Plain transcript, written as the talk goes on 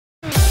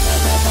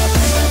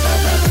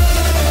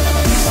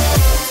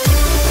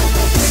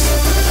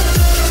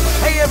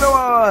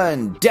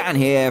everyone, Dan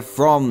here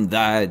from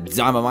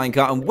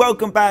TheDiamondMinecart, and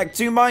welcome back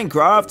to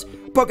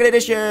Minecraft Pocket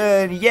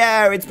Edition.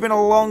 Yeah, it's been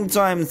a long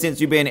time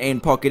since you've been in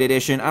Pocket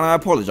Edition, and I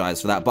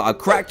apologize for that, but I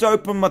cracked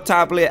open my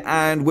tablet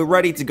and we're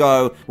ready to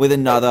go with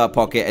another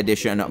Pocket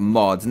Edition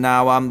mod.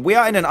 Now, we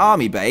are in an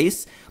army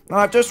base, and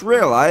I've just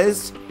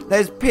realized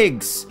there's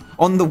pigs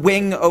on the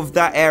wing of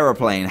that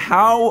aeroplane.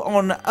 How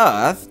on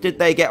earth did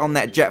they get on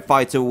that jet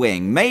fighter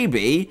wing?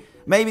 Maybe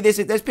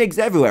there's pigs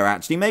everywhere,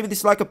 actually. Maybe this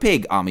is like a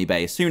pig army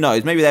base. Who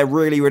knows? Maybe they're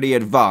really, really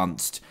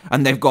advanced.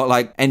 And they've got,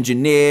 like,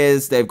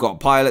 engineers, they've got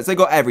pilots, they've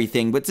got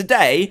everything. But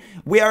today,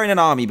 we are in an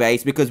army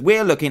base because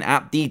we're looking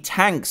at the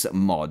tanks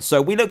mod.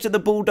 So we looked at the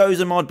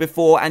bulldozer mod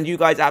before, and you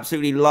guys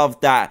absolutely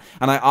loved that.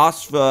 And I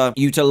asked for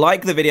you to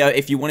like the video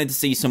if you wanted to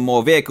see some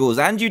more vehicles.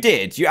 And you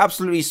did. You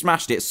absolutely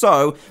smashed it.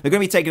 So, we're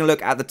going to be taking a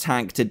look at the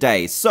tank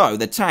today. So,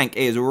 the tank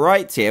is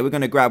right here. We're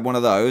going to grab one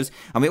of those.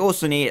 And we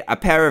also need a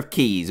pair of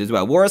keys as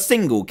well. Or a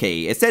single key.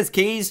 It says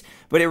keys,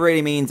 but it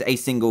really means a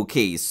single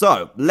key.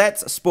 So,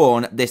 let's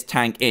spawn this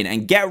tank in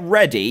and get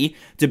ready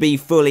to be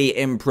fully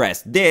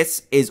impressed.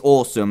 This is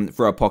awesome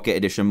for a Pocket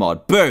Edition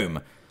mod. Boom!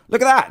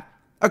 Look at that!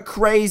 A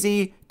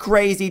crazy,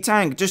 crazy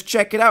tank. Just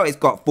check it out. It's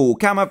got full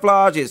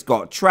camouflage, it's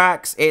got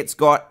tracks, it's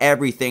got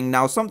everything.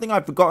 Now, something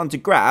I've forgotten to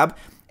grab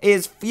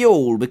is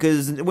fuel,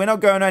 because we're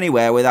not going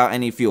anywhere without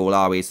any fuel,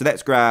 are we? So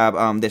let's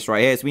grab this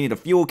right here. So we need a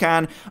fuel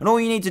can, and all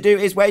you need to do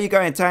is, where you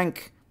going,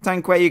 tank?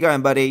 Tank, where you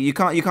going, buddy? You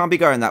can't be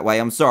going that way.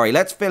 I'm sorry.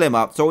 Let's fill him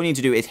up. So all we need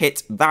to do is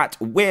hit that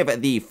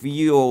with the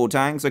fuel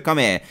tank. So come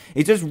here.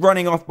 He's just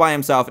running off by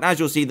himself, and as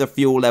you'll see, the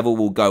fuel level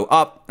will go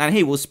up, and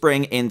he will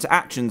spring into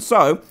action.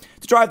 So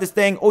to drive this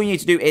thing, all you need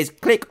to do is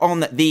click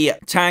on the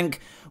tank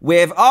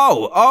with,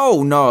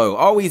 oh no,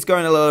 oh, he's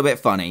going a little bit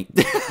funny.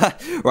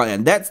 Right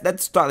then,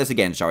 let's start this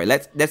again, shall we?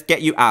 Let's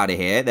get you out of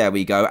here, there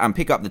we go, and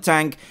pick up the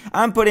tank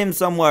and put him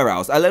somewhere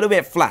else, a little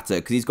bit flatter,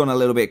 because he's gone a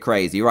little bit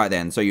crazy. Right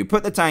then, so you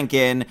put the tank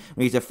in,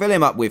 we need to fill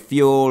him up with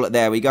fuel,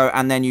 there we go,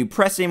 and then you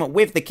press him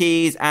with the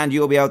keys, and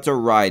you'll be able to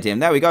ride him.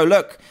 There we go,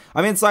 look,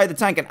 I'm inside the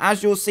tank, and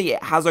as you'll see,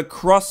 it has a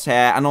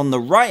crosshair, and on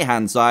the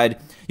right-hand side,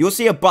 you'll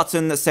see a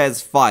button that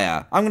says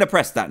fire. I'm going to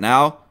press that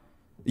now.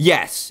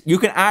 Yes, you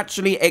can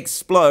actually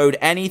explode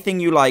anything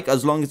you like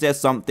as long as there's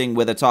something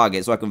with a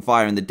target. So I can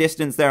fire in the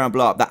distance there and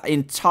blow up that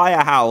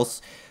entire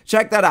house.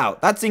 Check that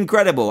out. That's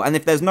incredible. And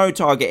if there's no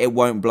target, it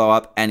won't blow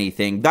up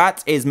anything.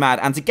 That is mad.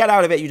 And to get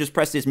out of it, you just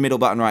press this middle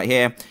button right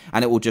here,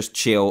 and it will just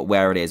chill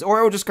where it is. Or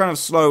it will just kind of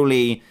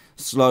slowly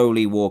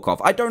walk off.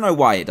 I don't know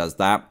why it does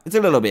that. It's a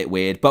little bit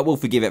weird, but we'll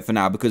forgive it for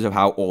now because of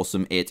how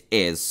awesome it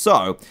is.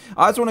 So,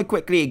 I just want to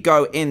quickly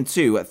go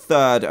into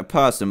third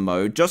person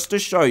mode just to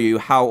show you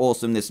how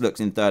awesome this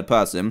looks in third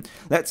person.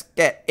 Let's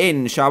get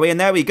in, shall we? And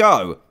there we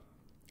go.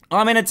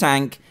 I'm in a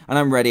tank, and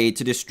I'm ready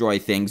to destroy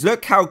things.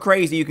 Look how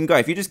crazy you can go.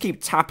 If you just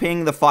keep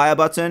tapping the fire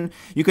button,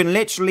 you can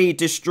literally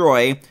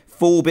destroy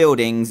full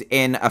buildings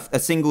in a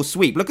single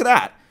sweep. Look at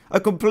that. I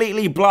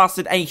completely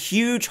blasted a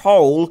huge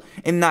hole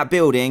in that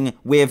building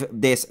with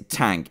this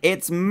tank.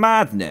 It's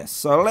madness.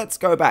 So let's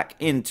go back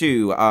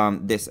into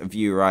this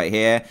view right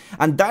here.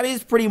 And that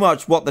is pretty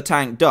much what the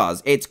tank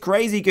does. It's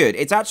crazy good.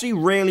 It's actually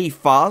really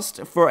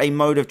fast for a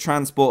mode of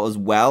transport as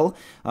well.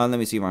 Let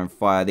me see if I can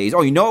fire these.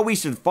 Oh, you know what we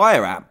should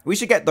fire at? We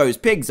should get those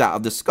pigs out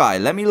of the sky.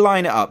 Let me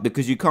line it up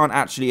because you can't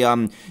actually,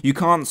 you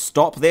can't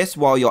stop this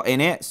while you're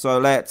in it. So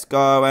let's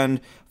go and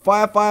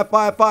fire, fire,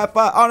 fire, fire,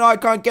 fire. Oh, no, I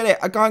can't get it.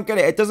 I can't get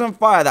it. It doesn't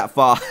fire that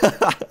far.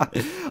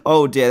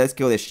 Oh, dear. Let's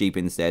kill this sheep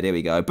instead. Here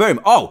we go. Boom.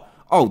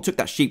 Oh, took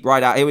that sheep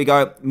right out. Here we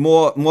go.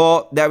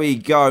 More. There we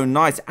go.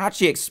 Nice. It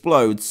actually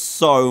explodes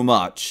so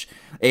much.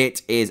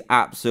 It is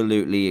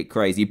absolutely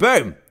crazy.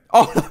 Boom.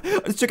 Oh,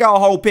 I just took out a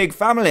whole pig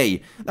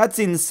family. That's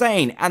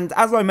insane. And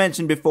as I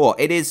mentioned before,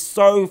 it is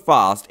so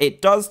fast.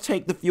 It does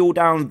take the fuel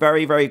down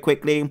very, very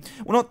quickly.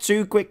 Well, not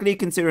too quickly,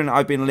 considering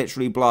I've been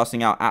literally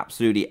blasting out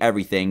absolutely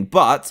everything.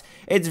 But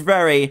it's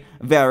very,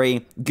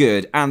 very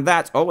good. And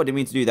that, oh, I didn't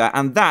mean to do that.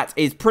 And that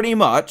is pretty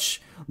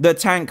much the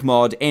tank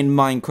mod in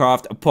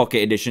Minecraft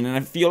Pocket Edition.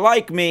 And if you're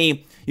like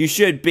me, you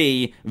should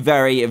be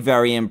very,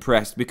 very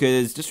impressed.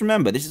 Because just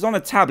remember, this is on a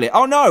tablet.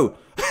 Oh, no!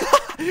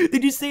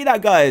 Did you see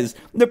that, guys?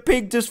 The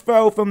pig just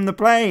fell from the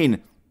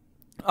plane.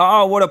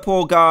 Oh, what a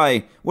poor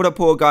guy. What a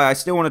poor guy. I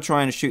still want to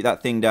try and shoot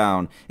that thing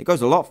down. It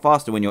goes a lot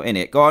faster when you're in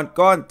it. Go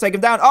on, take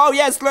him down. Oh,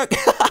 yes, look.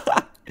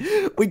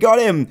 We got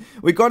him.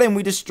 We got him.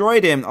 We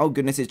destroyed him. Oh,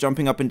 goodness, it's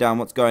jumping up and down.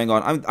 What's going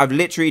on? I've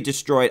literally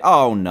destroyed.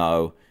 Oh,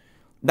 no.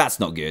 That's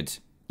not good.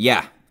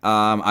 Yeah.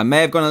 I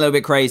may have gone a little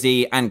bit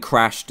crazy and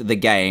crashed the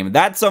game.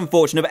 That's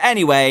unfortunate, but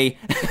anyway,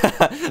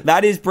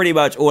 that is pretty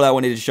much all I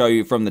wanted to show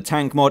you from the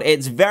tank mod.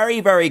 It's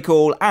very, very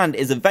cool and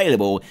is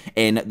available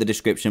in the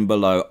description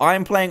below.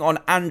 I'm playing on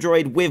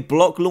Android with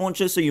block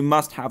launcher, so you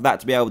must have that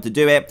to be able to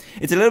do it.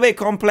 It's a little bit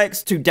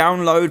complex to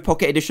download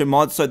Pocket Edition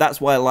mods, so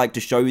that's why I like to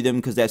show you them,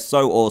 because they're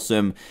so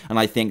awesome, and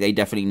I think they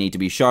definitely need to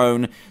be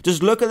shown.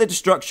 Just look at the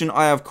destruction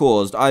I have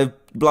caused. I've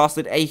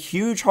blasted a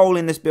huge hole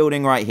in this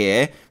building right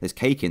here. There's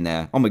cake in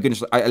there. Oh my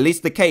goodness, at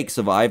least the cake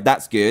survived.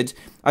 That's good.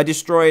 I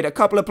destroyed a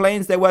couple of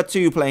planes. There were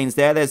 2 planes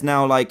there. There's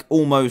now like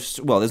almost,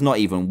 well, there's not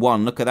even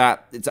 1. Look at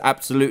that. It's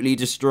absolutely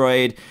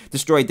destroyed.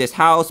 Destroyed this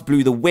house,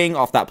 blew the wing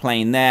off that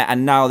plane there,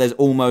 and now there's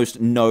almost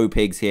no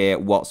pigs here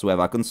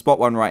whatsoever. I can spot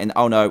one right in,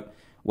 oh no.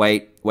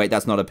 Wait,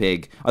 that's not a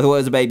pig. I thought it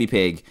was a baby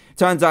pig.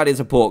 Turns out it's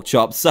a pork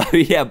chop. So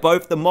yeah,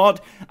 both the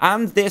mod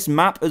and this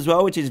map as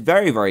well, which is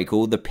very, very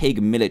cool, the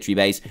pig military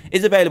base,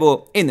 is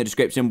available in the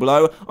description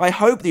below. I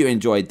hope that you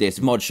enjoyed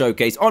this mod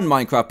showcase on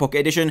Minecraft Pocket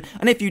Edition.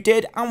 And if you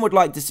did and would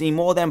like to see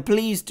more, then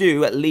please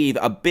do leave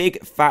a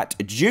big, fat,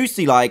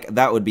 juicy like.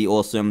 That would be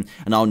awesome.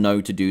 And I'll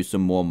know to do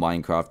some more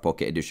Minecraft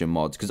Pocket Edition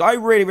mods, because I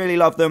really, really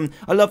love them.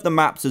 I love the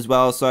maps as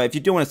well. So if you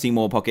do want to see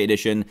more Pocket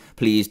Edition,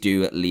 please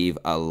do leave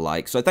a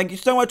like. So thank you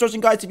so much for watching,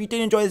 guys. If you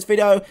did enjoy this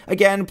video,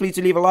 again, please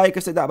do leave a like.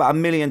 I've said that about a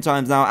million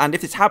times now, and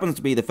if this happens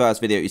to be the first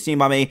video you've seen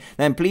by me,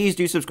 then please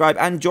do subscribe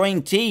and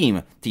join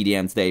Team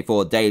TDM today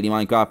for daily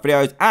Minecraft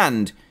videos,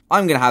 and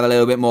I'm gonna have a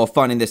little bit more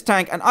fun in this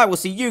tank, and I will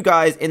see you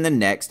guys in the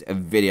next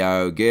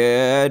video.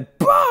 Goodbye!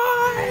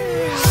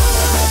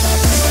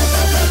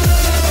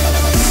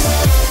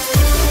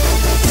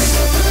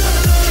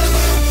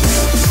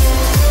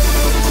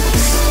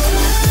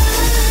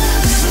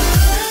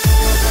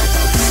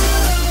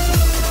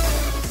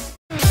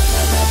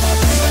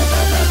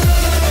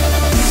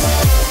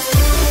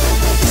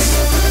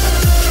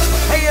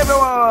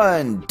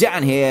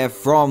 Dan here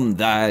from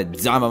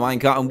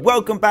TheDiamondMinecart, and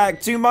welcome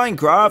back to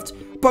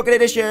Minecraft Pocket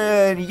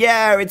Edition.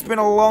 Yeah, it's been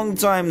a long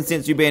time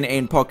since we've been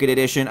in Pocket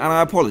Edition, and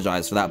I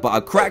apologize for that, but I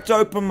cracked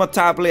open my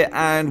tablet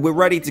and we're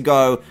ready to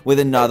go with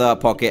another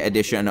Pocket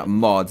Edition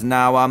mod.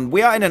 Now,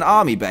 we are in an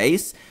army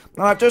base,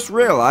 and I've just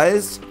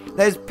realized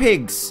there's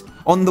pigs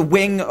on the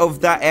wing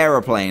of that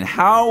aeroplane.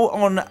 How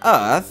on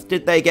earth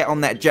did they get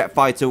on that jet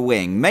fighter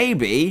wing?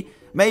 Maybe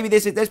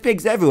there's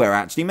pigs everywhere,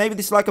 actually. Maybe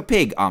this is like a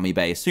pig army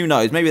base. Who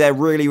knows? Maybe they're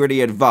really,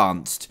 really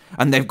advanced.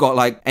 And they've got,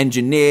 like,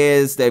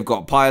 engineers, they've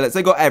got pilots,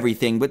 they've got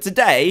everything. But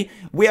today,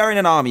 we are in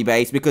an army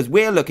base because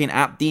we're looking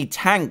at the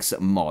tanks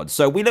mod.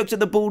 So we looked at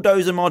the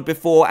bulldozer mod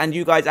before, and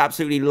you guys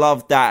absolutely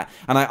loved that.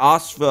 And I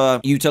asked for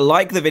you to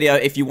like the video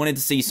if you wanted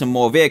to see some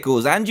more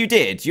vehicles, and you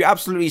did. You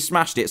absolutely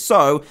smashed it.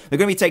 So we're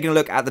going to be taking a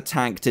look at the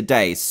tank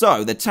today.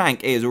 So the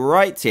tank is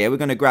right here. We're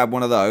going to grab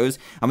one of those.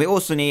 And we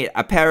also need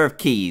a pair of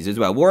keys as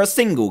well, or a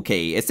single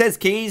key. It says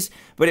keys,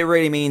 but it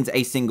really means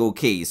a single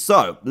key.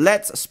 So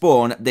let's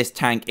spawn this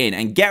tank in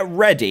and get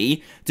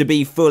ready to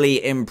be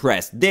fully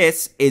impressed.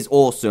 This is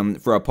awesome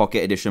for a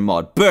Pocket Edition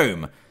mod.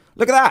 Boom!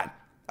 Look at that!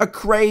 A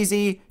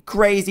crazy,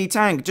 crazy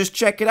tank. Just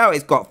check it out.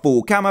 It's got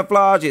full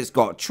camouflage, it's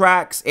got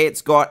tracks,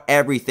 it's got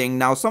everything.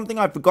 Now, something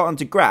I've forgotten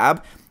to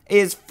grab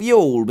is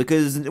fuel,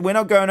 because we're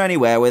not going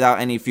anywhere without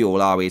any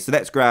fuel, are we? So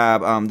let's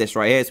grab this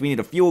right here. So we need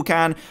a fuel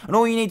can, and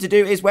all you need to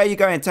do is, where you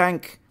going,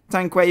 tank?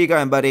 Tank, where you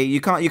going, buddy?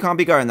 You can't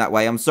be going that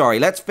way. I'm sorry.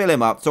 Let's fill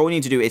him up. So all we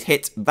need to do is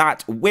hit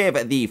that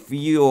with the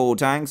fuel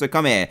tank. So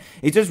come here.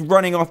 He's just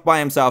running off by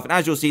himself, and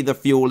as you'll see, the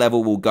fuel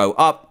level will go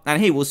up, and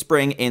he will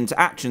spring into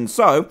action.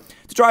 So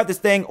to drive this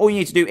thing, all you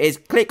need to do is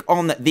click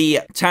on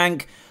the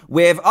tank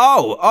with,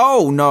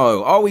 oh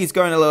no, oh, he's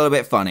going a little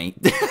bit funny.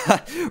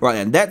 Right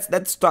then,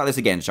 let's start this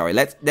again, shall we?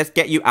 Let's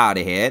get you out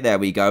of here. There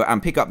we go,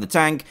 and pick up the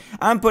tank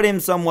and put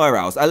him somewhere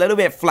else, a little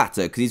bit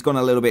flatter, because he's gone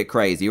a little bit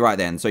crazy. Right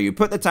then, so you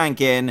put the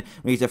tank in,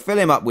 we need to fill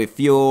him up with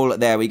fuel.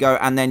 There we go,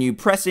 and then you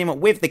press him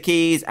with the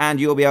keys, and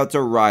you'll be able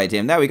to ride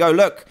him. There we go.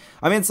 Look,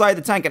 I'm inside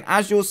the tank, and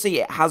as you'll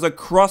see, it has a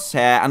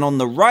crosshair, and on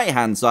the right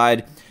hand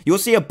side, you'll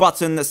see a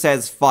button that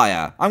says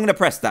fire. I'm gonna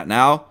press that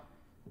now.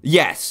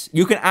 Yes,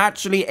 you can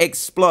actually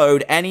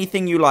explode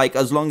anything you like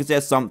as long as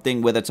there's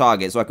something with a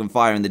target. So I can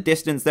fire in the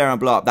distance there and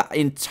blow up that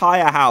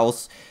entire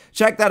house.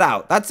 Check that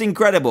out. That's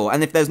incredible.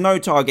 And if there's no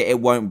target,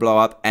 it won't blow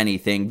up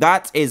anything.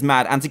 That is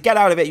mad. And to get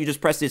out of it, you just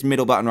press this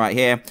middle button right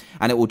here,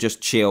 and it will just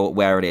chill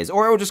where it is.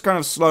 Or it will just kind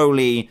of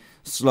slowly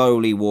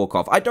walk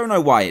off. I don't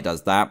know why it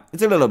does that.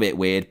 It's a little bit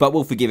weird, but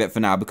we'll forgive it for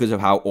now because of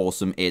how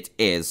awesome it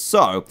is.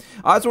 So,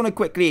 I just want to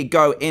quickly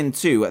go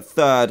into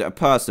third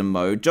person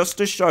mode just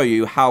to show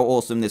you how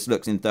awesome this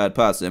looks in third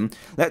person.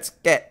 Let's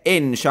get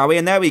in, shall we?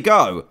 And there we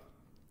go.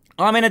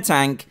 I'm in a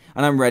tank,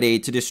 and I'm ready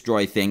to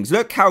destroy things.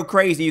 Look how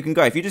crazy you can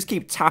go. If you just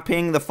keep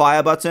tapping the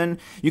fire button,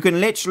 you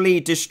can literally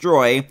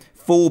destroy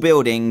full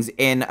buildings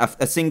in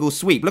a single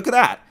sweep. Look at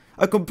that.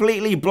 I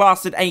completely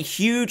blasted a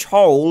huge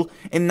hole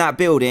in that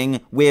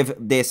building with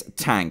this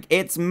tank.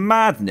 It's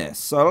madness.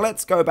 So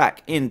let's go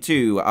back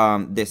into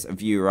this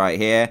view right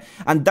here.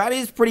 And that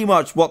is pretty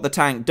much what the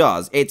tank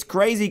does. It's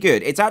crazy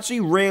good. It's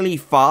actually really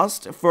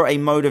fast for a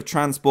mode of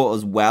transport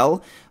as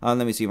well. Let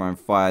me see if I can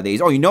fire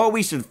these. Oh, you know what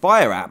we should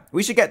fire at?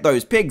 We should get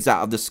those pigs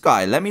out of the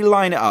sky. Let me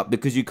line it up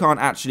because you can't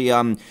actually,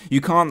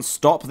 you can't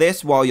stop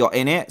this while you're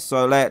in it.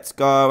 So let's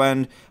go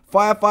and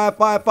fire, fire,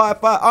 fire, fire,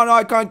 fire. Oh, no,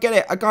 I can't get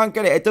it. I can't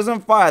get it. It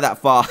doesn't fire that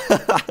far.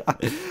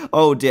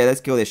 Oh, dear.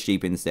 Let's kill this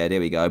sheep instead. Here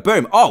we go.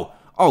 Boom. Oh,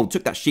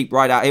 took that sheep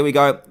right out. Here we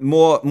go.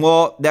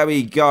 More. There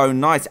we go.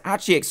 Nice. It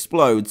actually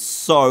explodes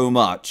so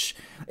much.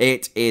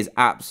 It is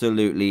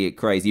absolutely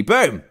crazy.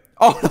 Boom.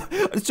 Oh,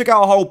 I just took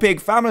out a whole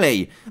pig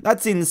family.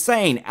 That's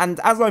insane.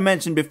 And as I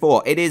mentioned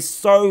before, it is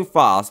so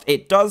fast.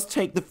 It does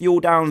take the fuel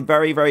down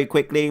very, very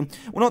quickly.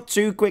 Well, not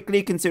too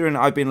quickly, considering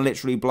I've been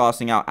literally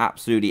blasting out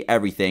absolutely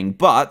everything.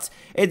 But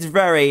it's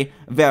very,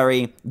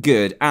 very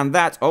good. And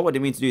that... Oh, I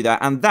didn't mean to do that.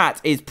 And that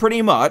is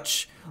pretty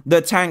much the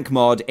tank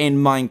mod in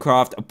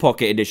Minecraft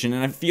Pocket Edition.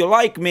 And if you're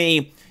like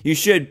me, you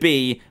should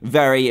be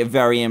very,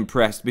 very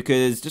impressed.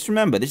 Because just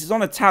remember, this is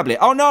on a tablet.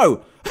 Oh,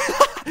 no!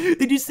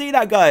 Did you see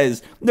that,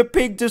 guys? The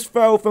pig just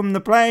fell from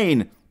the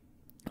plane.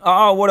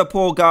 Oh, what a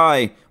poor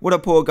guy. What a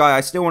poor guy.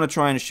 I still want to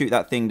try and shoot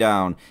that thing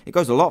down. It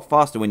goes a lot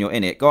faster when you're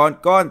in it. Go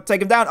on,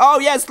 take him down. Oh,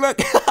 yes, look.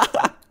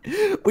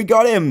 We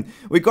got him.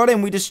 We got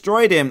him. We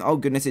destroyed him. Oh,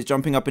 goodness, it's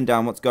jumping up and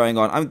down. What's going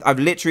on? I've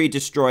literally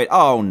destroyed...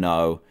 Oh,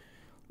 no.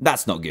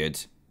 That's not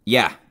good.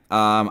 Yeah.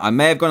 I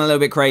may have gone a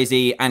little bit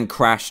crazy and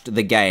crashed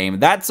the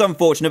game. That's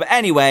unfortunate, but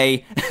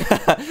anyway,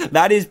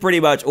 that is pretty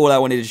much all I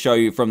wanted to show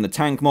you from the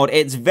tank mod.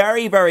 It's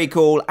very, very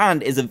cool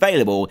and is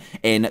available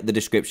in the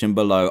description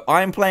below.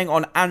 I'm playing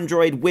on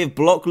Android with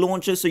block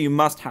launcher, so you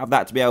must have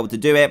that to be able to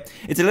do it.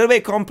 It's a little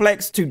bit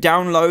complex to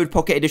download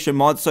Pocket Edition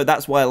mods, so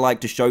that's why I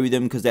like to show you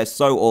them, because they're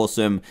so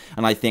awesome,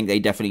 and I think they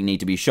definitely need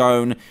to be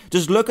shown.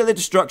 Just look at the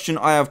destruction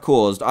I have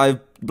caused. I've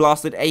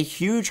blasted a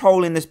huge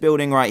hole in this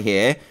building right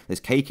here. There's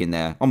cake in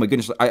there. Oh my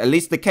goodness, at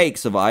least the cake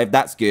survived.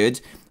 That's good.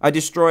 I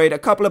destroyed a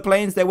couple of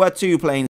planes. There were 2 planes